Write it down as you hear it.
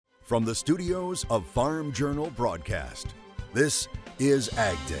From the studios of Farm Journal Broadcast, this is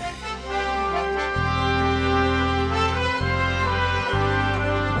Ag Day.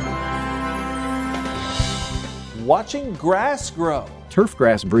 Watching grass grow.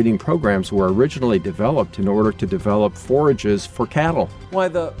 Turfgrass breeding programs were originally developed in order to develop forages for cattle. Why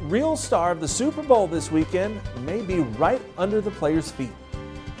the real star of the Super Bowl this weekend may be right under the players' feet.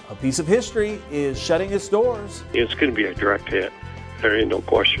 A piece of history is shutting its doors. It's going to be a direct hit. There ain't no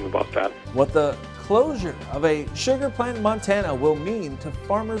question about that. What the closure of a sugar plant in Montana will mean to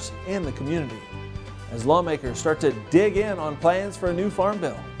farmers and the community as lawmakers start to dig in on plans for a new farm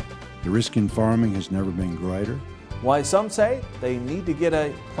bill. The risk in farming has never been greater. Why some say they need to get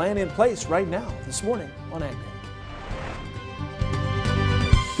a plan in place right now, this morning on Ag Day.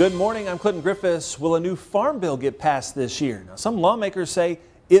 Good morning, I'm Clinton Griffiths. Will a new farm bill get passed this year? Now, some lawmakers say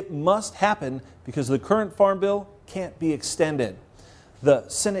it must happen because the current farm bill can't be extended. The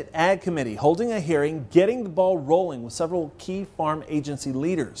Senate Ag Committee holding a hearing, getting the ball rolling with several key farm agency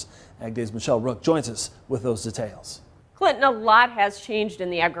leaders. Ag Day's Michelle Rook joins us with those details. Clinton, a lot has changed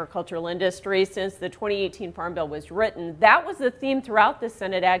in the agricultural industry since the 2018 Farm Bill was written. That was the theme throughout the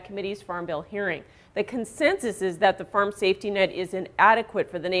Senate Ag Committee's Farm Bill hearing. The consensus is that the farm safety net is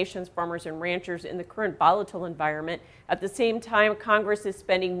inadequate for the nation's farmers and ranchers in the current volatile environment. At the same time, Congress is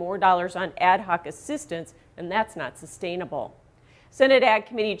spending more dollars on ad hoc assistance, and that's not sustainable. Senate Ag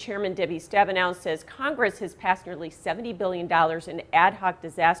Committee Chairman Debbie Stabenow says Congress has passed nearly $70 billion in ad hoc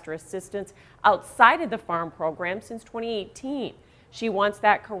disaster assistance outside of the farm program since 2018. She wants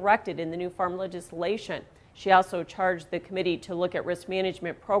that corrected in the new farm legislation. She also charged the committee to look at risk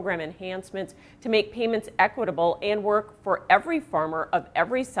management program enhancements to make payments equitable and work for every farmer of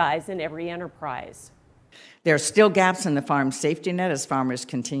every size and every enterprise. There are still gaps in the farm safety net as farmers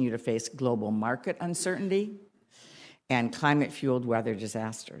continue to face global market uncertainty and climate-fueled weather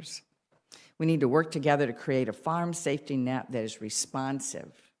disasters. We need to work together to create a farm safety net that is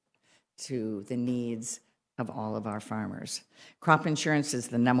responsive to the needs of all of our farmers. Crop insurance is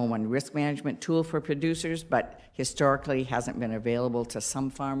the #1 risk management tool for producers, but historically hasn't been available to some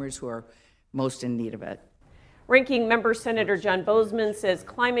farmers who are most in need of it. Ranking Member Senator John Boozman says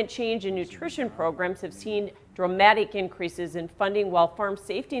climate change and nutrition programs have seen dramatic increases in funding while farm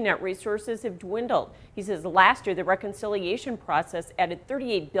safety net resources have dwindled. He says last year the reconciliation process added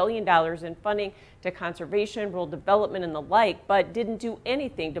 $38 billion in funding to conservation, rural development, and the like, but didn't do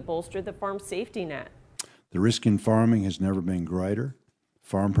anything to bolster the farm safety net. The risk in farming has never been greater.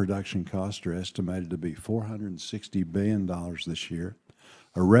 Farm production costs are estimated to be $460 billion this year,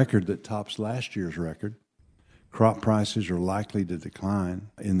 a record that tops last year's record. Crop prices are likely to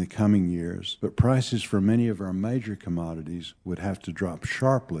decline in the coming years, but prices for many of our major commodities would have to drop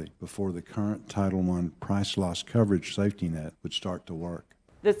sharply before the current Title I price loss coverage safety net would start to work.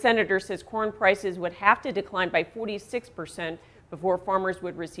 The senator says corn prices would have to decline by 46% before farmers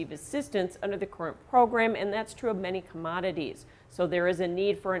would receive assistance under the current program, and that's true of many commodities. So there is a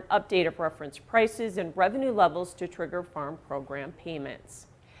need for an update of reference prices and revenue levels to trigger farm program payments.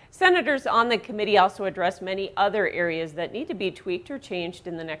 Senators on the committee also addressed many other areas that need to be tweaked or changed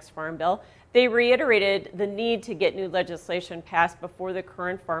in the next farm bill. They reiterated the need to get new legislation passed before the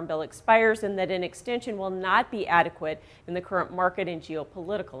current farm bill expires and that an extension will not be adequate in the current market and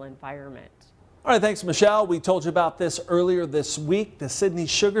geopolitical environment. All right, thanks, Michelle. We told you about this earlier this week. The Sydney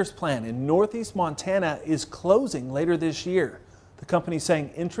Sugars plant in northeast Montana is closing later this year. The company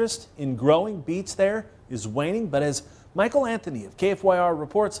saying interest in growing beets there is waning, but as Michael Anthony of KFYR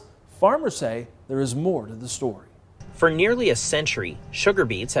reports, farmers say there is more to the story. For nearly a century, sugar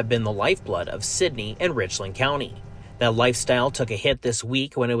beets have been the lifeblood of Sydney and Richland County. That lifestyle took a hit this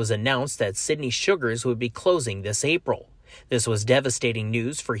week when it was announced that Sydney Sugars would be closing this April. This was devastating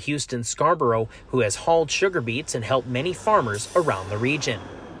news for Houston Scarborough, who has hauled sugar beets and helped many farmers around the region.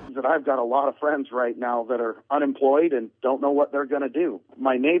 That I've got a lot of friends right now that are unemployed and don't know what they're going to do.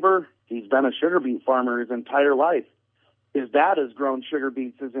 My neighbor, he's been a sugar beet farmer his entire life. His dad has grown sugar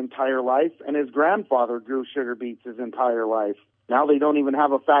beets his entire life, and his grandfather grew sugar beets his entire life. Now they don't even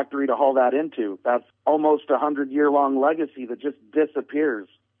have a factory to haul that into. That's almost a 100-year-long legacy that just disappears.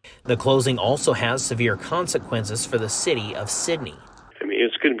 The closing also has severe consequences for the city of Sydney. I mean,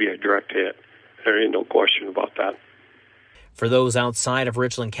 it's going to be a direct hit. There ain't no question about that. For those outside of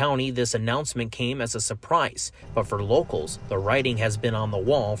Richland County, this announcement came as a surprise, but for locals, the writing has been on the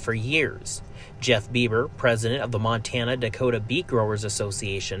wall for years. Jeff Bieber, president of the Montana Dakota Beet Growers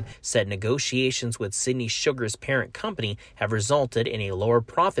Association, said negotiations with Sydney Sugar's parent company have resulted in a lower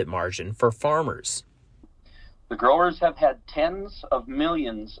profit margin for farmers. The growers have had tens of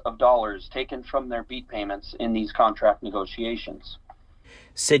millions of dollars taken from their beet payments in these contract negotiations.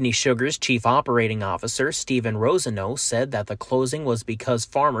 Sydney Sugar's chief operating officer, Stephen Roseno, said that the closing was because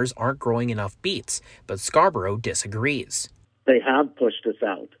farmers aren't growing enough beets, but Scarborough disagrees. They have pushed us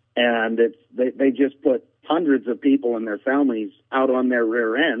out, and they just put hundreds of people and their families out on their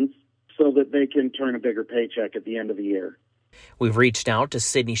rear ends so that they can turn a bigger paycheck at the end of the year. We've reached out to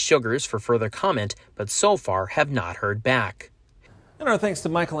Sydney Sugars for further comment, but so far have not heard back. And our thanks to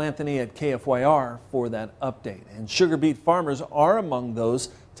Michael Anthony at KFYR for that update. And sugar beet farmers are among those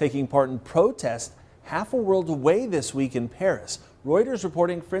taking part in protests half a world away this week in Paris. Reuters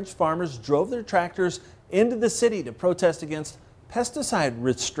reporting French farmers drove their tractors into the city to protest against pesticide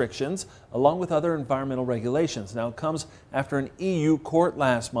restrictions, along with other environmental regulations. Now, it comes after an EU court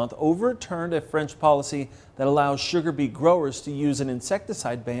last month overturned a French policy that allows sugar beet growers to use an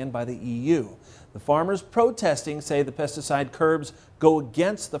insecticide ban by the EU. The farmers protesting say the pesticide curbs go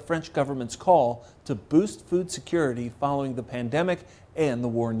against the French government's call to boost food security following the pandemic and the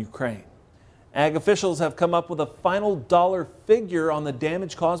war in Ukraine. Ag officials have come up with a final dollar figure on the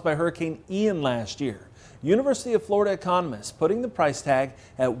damage caused by Hurricane Ian last year. University of Florida economists putting the price tag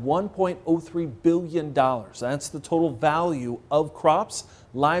at $1.03 billion. That's the total value of crops,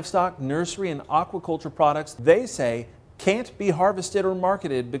 livestock, nursery, and aquaculture products they say can't be harvested or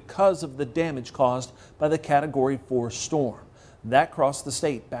marketed because of the damage caused by the Category 4 storm. That crossed the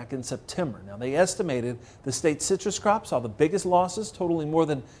state back in September. Now, they estimated the state's citrus crop saw the biggest losses, totaling more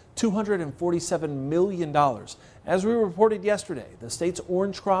than $247 million. As we reported yesterday, the state's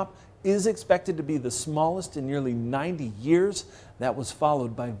orange crop is expected to be the smallest in nearly 90 years. That was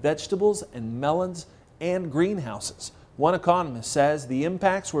followed by vegetables and melons and greenhouses. One economist says the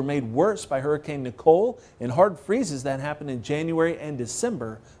impacts were made worse by Hurricane Nicole and hard freezes that happened in January and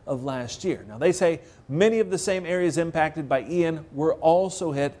December of last year. Now, they say many of the same areas impacted by Ian were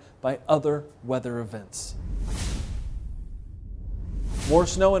also hit by other weather events. More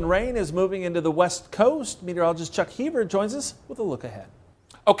snow and rain is moving into the West Coast. Meteorologist Chuck Heaver joins us with a look ahead.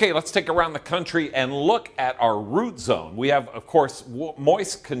 Okay, let's take around the country and look at our root zone. We have, of course,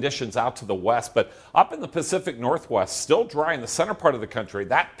 moist conditions out to the west, but up in the Pacific Northwest, still dry in the center part of the country.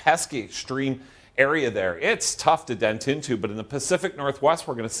 That pesky extreme area there, it's tough to dent into, but in the Pacific Northwest,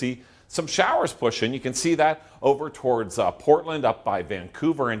 we're going to see some showers push in. You can see that over towards Portland, up by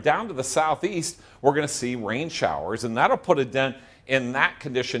Vancouver, and down to the southeast, we're going to see rain showers, and that'll put a dent in that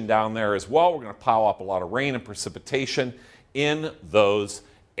condition down there as well. We're going to pile up a lot of rain and precipitation in those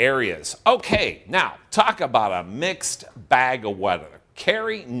areas. Okay, now talk about a mixed bag of weather.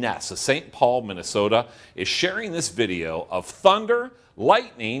 Carrie Ness of St. Paul, Minnesota is sharing this video of thunder,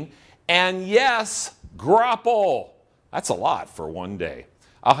 lightning, and yes, grapple. That's a lot for one day.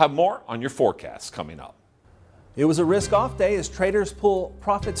 I'll have more on your forecast coming up. It was a risk-off day as traders pull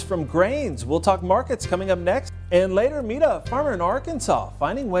profits from grains. We'll talk markets coming up next. And later, meet a farmer in Arkansas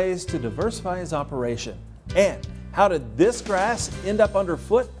finding ways to diversify his operation. And how did this grass end up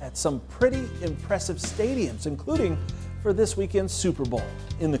underfoot at some pretty impressive stadiums, including for this weekend's Super Bowl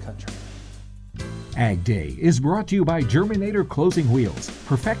in the country? Ag Day is brought to you by Germinator Closing Wheels.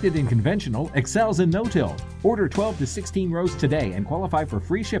 Perfected in conventional, excels in no-till. Order 12 to 16 rows today and qualify for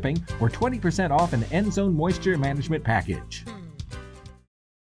free shipping or 20% off an End Zone Moisture Management Package.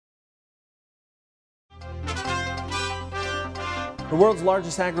 The world's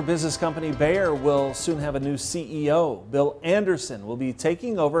largest agribusiness company, Bayer, will soon have a new CEO. Bill Anderson will be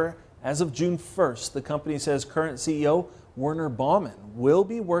taking over as of June 1st. The company says current CEO Werner Baumann will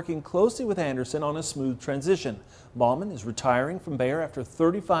be working closely with Anderson on a smooth transition. Baumann is retiring from Bayer after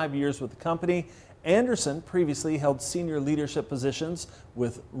 35 years with the company. Anderson previously held senior leadership positions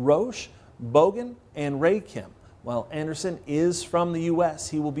with Roche, Bogen, and Raychem. While Anderson is from the U.S.,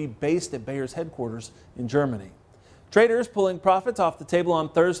 he will be based at Bayer's headquarters in Germany. Traders pulling profits off the table on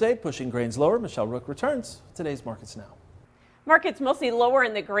Thursday, pushing grains lower. Michelle Rook returns with today's Markets Now. Markets mostly lower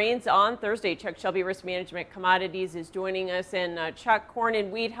in the grains on Thursday. Chuck Shelby, Risk Management Commodities, is joining us. And Chuck, corn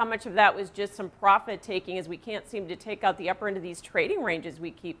and wheat, how much of that was just some profit taking, as we can't seem to take out the upper end of these trading ranges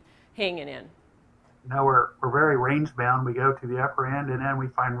we keep hanging in? No, we're very range bound. We go to the upper end and then we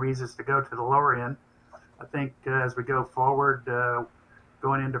find reasons to go to the lower end. I think as we go forward,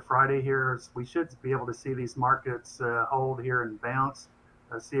 going into Friday here, we should be able to see these markets hold here and bounce,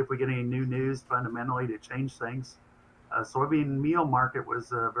 see if we get any new news fundamentally to change things. Soybean meal market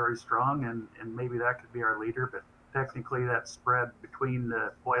was very strong, and maybe that could be our leader, but technically that spread between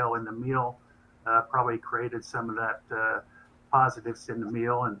the oil and the meal probably created some of that positives in the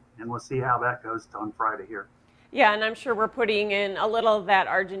meal, and we'll see how that goes on Friday here. Yeah, and I'm sure we're putting in a little of that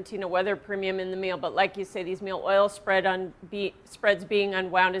Argentina weather premium in the meal, but like you say, these meal oil spreads being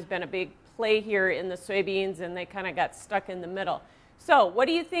unwound has been a big play here in the soybeans, and they kind of got stuck in the middle. So what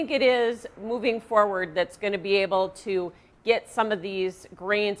do you think it is moving forward that's going to be able to get some of these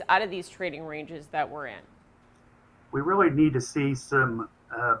grains out of these trading ranges that we're in? We really need to see some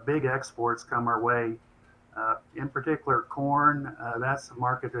big exports come our way. In particular, corn, that's a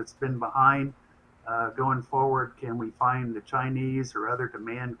market that's been behind. Going forward, can we find the Chinese or other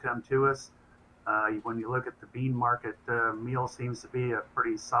demand come to us? When you look at the bean market, meal seems to be a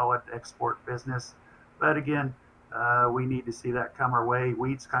pretty solid export business. But again, we need to see that come our way.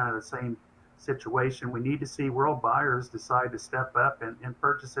 Wheat's kind of the same situation. We need to see world buyers decide to step up and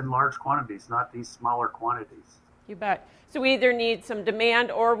purchase in large quantities, not these smaller quantities. You bet. So we either need some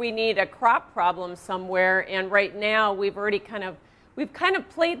demand or we need a crop problem somewhere. And right now we've kind of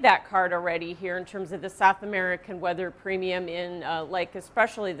played that card already here in terms of the South American weather premium in like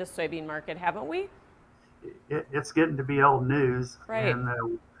especially the soybean market, haven't we? It's getting to be old news, right?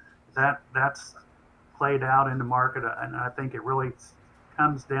 And that's played out in the market, and I think it really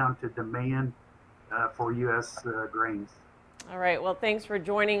comes down to demand for U.S. grains. All right. Well, thanks for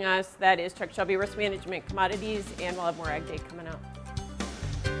joining us. That is Chuck Shelby, Risk Management Commodities, and we'll have more Ag Day coming up.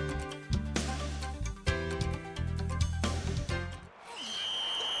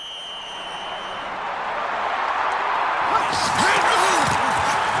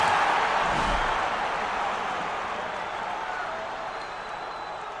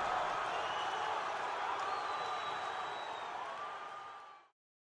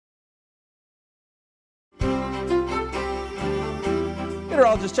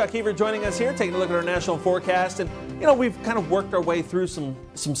 Meteorologist Chuck Hever joining us here, taking a look at our national forecast. And, you know, we've kind of worked our way through some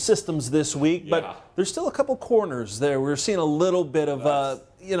systems this week, but there's still a couple corners there. We're seeing a little bit of,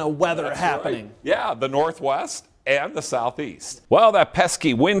 weather happening. Right. Yeah, the Northwest and the Southeast. Well, that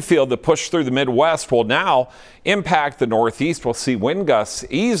pesky wind field that pushed through the Midwest will now impact the Northeast. We'll see wind gusts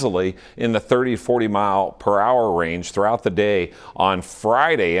easily in the 30 to 40 mile per hour range throughout the day on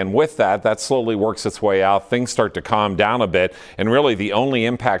Friday. And with that slowly works its way out. Things start to calm down a bit. And really the only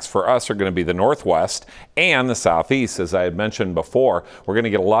impacts for us are going to be the Northwest and the Southeast. As I had mentioned before, we're going to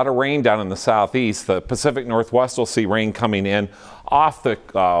get a lot of rain down in the Southeast. The Pacific Northwest will see rain coming in off the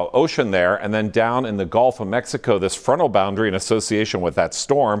ocean there, and then down in the Gulf of Mexico. This frontal boundary in association with that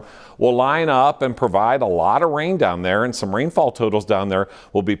storm will line up and provide a lot of rain down there, and some rainfall totals down there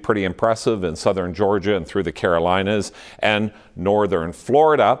will be pretty impressive in southern Georgia and through the Carolinas and northern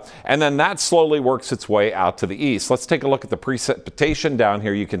Florida. And then that slowly works its way out to the east. Let's take a look at the precipitation down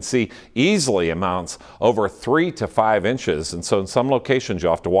here. You can see easily amounts over 3 to 5 inches. And so in some locations,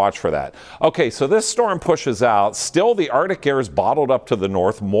 you'll have to watch for that. Okay, so this storm pushes out. Still, the Arctic air is bottled up to the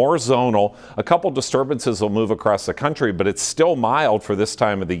north, more zonal. A couple disturbances will move across the country, but it's still mild for this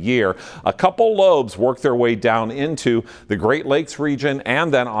time of the year. A couple lobes work their way down into the Great Lakes region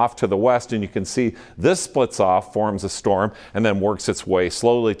and then off to the west. And you can see this splits off, forms a storm, and then works its way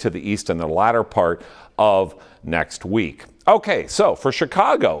slowly to the east in the latter part of next week. Okay, so for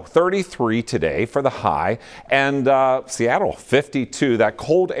Chicago, 33 today for the high, and Seattle, 52. That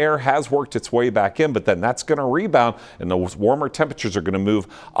cold air has worked its way back in, but then that's going to rebound, and those warmer temperatures are going to move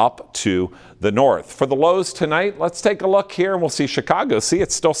up to the north. For the lows tonight, let's take a look here, and we'll see Chicago. See,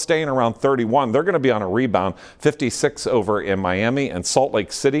 it's still staying around 31. They're going to be on a rebound, 56 over in Miami and Salt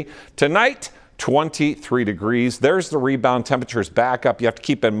Lake City. Tonight, 23 degrees. There's the rebound. Temperatures back up. You have to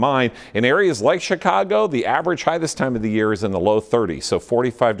keep in mind, in areas like Chicago, the average high this time of the year is in the low 30s. So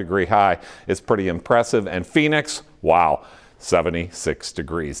 45-degree high is pretty impressive. And Phoenix, wow, 76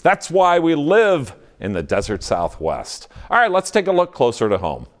 degrees. That's why we live in the desert Southwest. All right, let's take a look closer to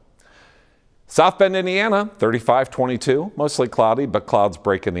home. South Bend, Indiana, 35-22, mostly cloudy, but clouds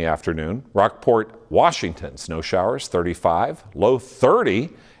break in the afternoon. Rockport, Washington, snow showers, 35, low 30,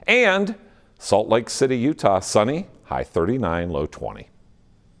 and Salt Lake City, Utah, sunny, high 39, low 20.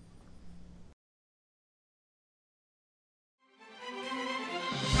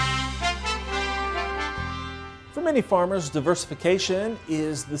 For many farmers, diversification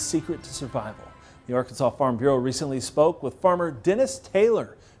is the secret to survival. The Arkansas Farm Bureau recently spoke with farmer Dennis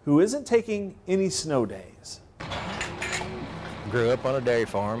Taylor, who isn't taking any snow days. Grew up on a dairy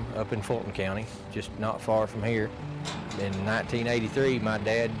farm up in Fulton County, just not far from here. In 1983, my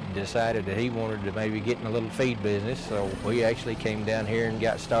dad decided that he wanted to maybe get in a little feed business, so we actually came down here and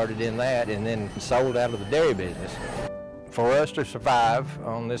got started in that and then sold out of the dairy business. For us to survive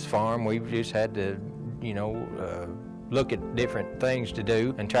on this farm, we've just had to, look at different things to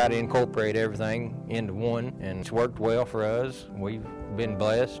do and try to incorporate everything into one, and it's worked well for us. We've been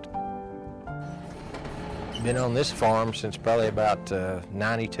blessed. Been on this farm since probably about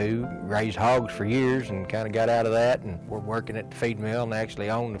 92. Raised hogs for years and kind of got out of that, and we're working at the feed mill and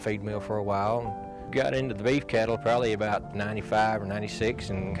actually owned the feed mill for a while. got into the beef cattle probably about 95 or 96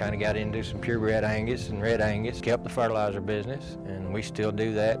 and kind of got into some purebred Angus and red Angus, kept the fertilizer business, and we still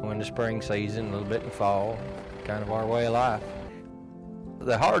do that in the spring season, a little bit in the fall, kind of our way of life.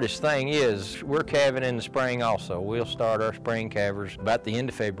 The hardest thing is we're calving in the spring also. We'll start our spring calvers about the end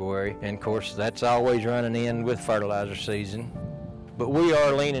of February, and of course that's always running in with fertilizer season. But we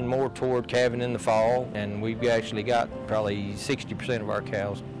are leaning more toward calving in the fall, and we've actually got probably 60% of our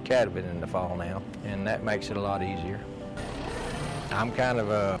cows calving in the fall now, and that makes it a lot easier. I'm kind of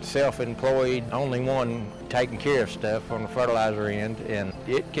a self-employed, only one taking care of stuff on the fertilizer end, and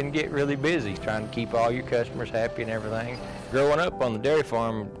it can get really busy trying to keep all your customers happy and everything. Growing up on the dairy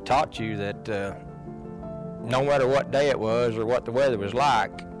farm taught you that no matter what day it was or what the weather was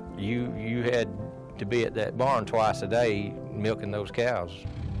like, you had to be at that barn twice a day milking those cows.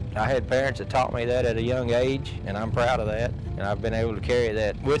 I had parents that taught me that at a young age, and I'm proud of that, and I've been able to carry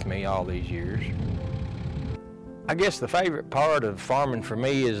that with me all these years. I guess the favorite part of farming for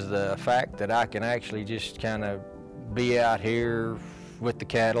me is the fact that I can actually just kind of be out here with the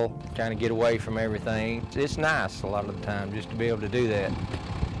cattle, kind of get away from everything. It's nice a lot of the time just to be able to do that.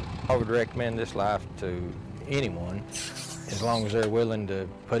 I would recommend this life to anyone as long as they're willing to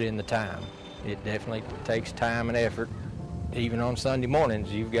put in the time. It definitely takes time and effort. Even on Sunday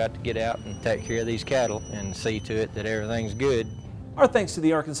mornings, you've got to get out and take care of these cattle and see to it that everything's good. Our thanks to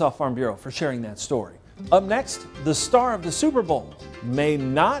the Arkansas Farm Bureau for sharing that story. Up next, the star of the Super Bowl may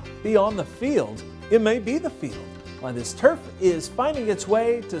not be on the field, it may be the field. Why this turf is finding its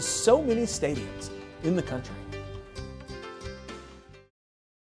way to so many stadiums in the country.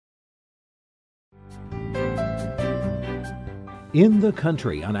 In the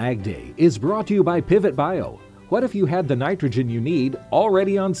Country on Ag Day is brought to you by Pivot Bio. What if you had the nitrogen you need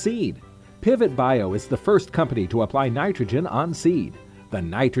already on seed? Pivot Bio is the first company to apply nitrogen on seed. The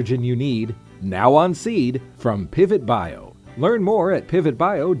nitrogen you need, now on seed, from Pivot Bio. Learn more at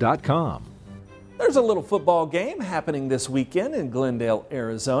pivotbio.com. There's a little football game happening this weekend in Glendale,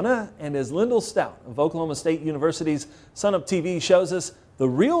 Arizona, and as Lyndall Stout of Oklahoma State University's Sun Up TV shows us, the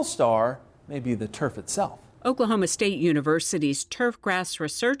real star may be the turf itself. Oklahoma State University's Turfgrass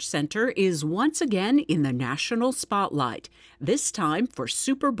Research Center is once again in the national spotlight, this time for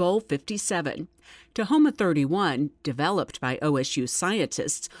Super Bowl 57. Tahoma 31, developed by OSU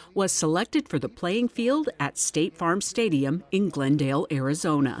scientists, was selected for the playing field at State Farm Stadium in Glendale,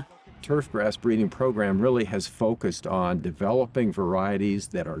 Arizona. Turfgrass breeding program really has focused on developing varieties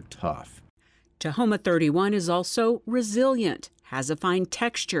that are tough. Tahoma 31 is also resilient, has a fine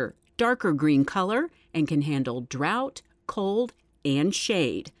texture, darker green color, and can handle drought, cold, and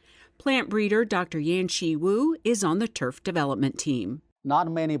shade. Plant breeder Dr. Yanxi Wu is on the turf development team.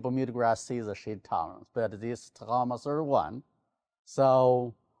 Not many Bermuda grass seeds are shade tolerant, but this Tahoma 31.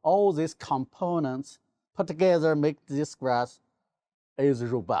 So all these components put together make this grass is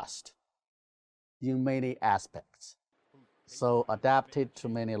robust in many aspects, so adapted to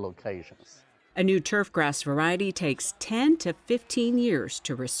many locations. A new turfgrass variety takes 10 to 15 years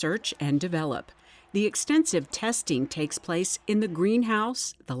to research and develop. The extensive testing takes place in the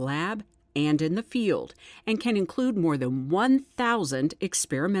greenhouse, the lab, and in the field, and can include more than 1,000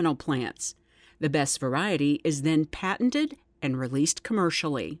 experimental plants. The best variety is then patented and released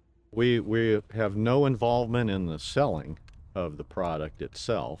commercially. We have no involvement in the selling of the product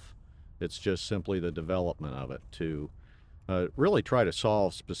itself. It's just simply the development of it to really try to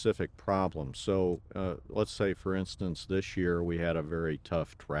solve specific problems. So let's say, for instance, this year we had a very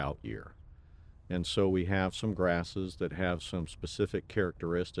tough drought year. And so we have some grasses that have some specific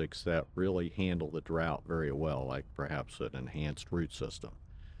characteristics that really handle the drought very well, like perhaps an enhanced root system.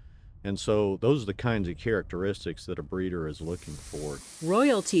 And so those are the kinds of characteristics that a breeder is looking for.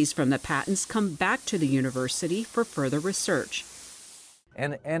 Royalties from the patents come back to the university for further research.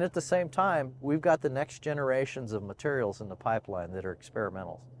 And at the same time, we've got the next generations of materials in the pipeline that are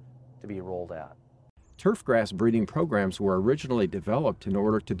experimental to be rolled out. Turfgrass breeding programs were originally developed in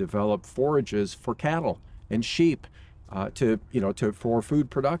order to develop forages for cattle and sheep for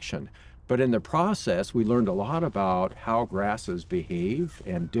food production. But in the process, we learned a lot about how grasses behave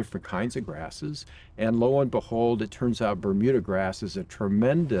and different kinds of grasses. And lo and behold, it turns out Bermuda grass is a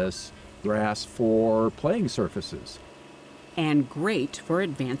tremendous grass for playing surfaces. And great for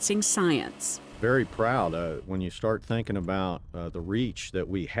advancing science. Very proud when you start thinking about the reach that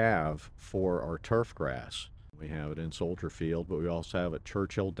we have for our turf grass. We have it in Soldier Field, but we also have it at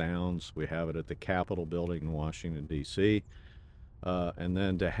Churchill Downs. We have it at the Capitol Building in Washington, D.C. And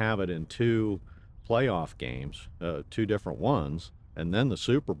then to have it in 2 playoff games, 2 different ones, and then the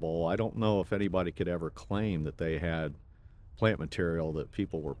Super Bowl, I don't know if anybody could ever claim that they had plant material that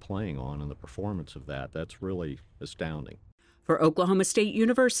people were playing on and the performance of that, that's really astounding. For Oklahoma State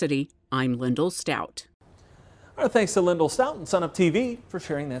University, I'm Lyndall Stout. Our thanks to Lyndall Stout and Sun Up TV for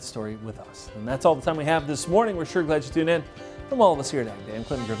sharing that story with us. And that's all the time we have this morning. We're sure glad you tuned in. From all of us here at Ag Day, I'm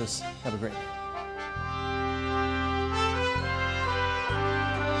Clinton Griffiths. Have a great day.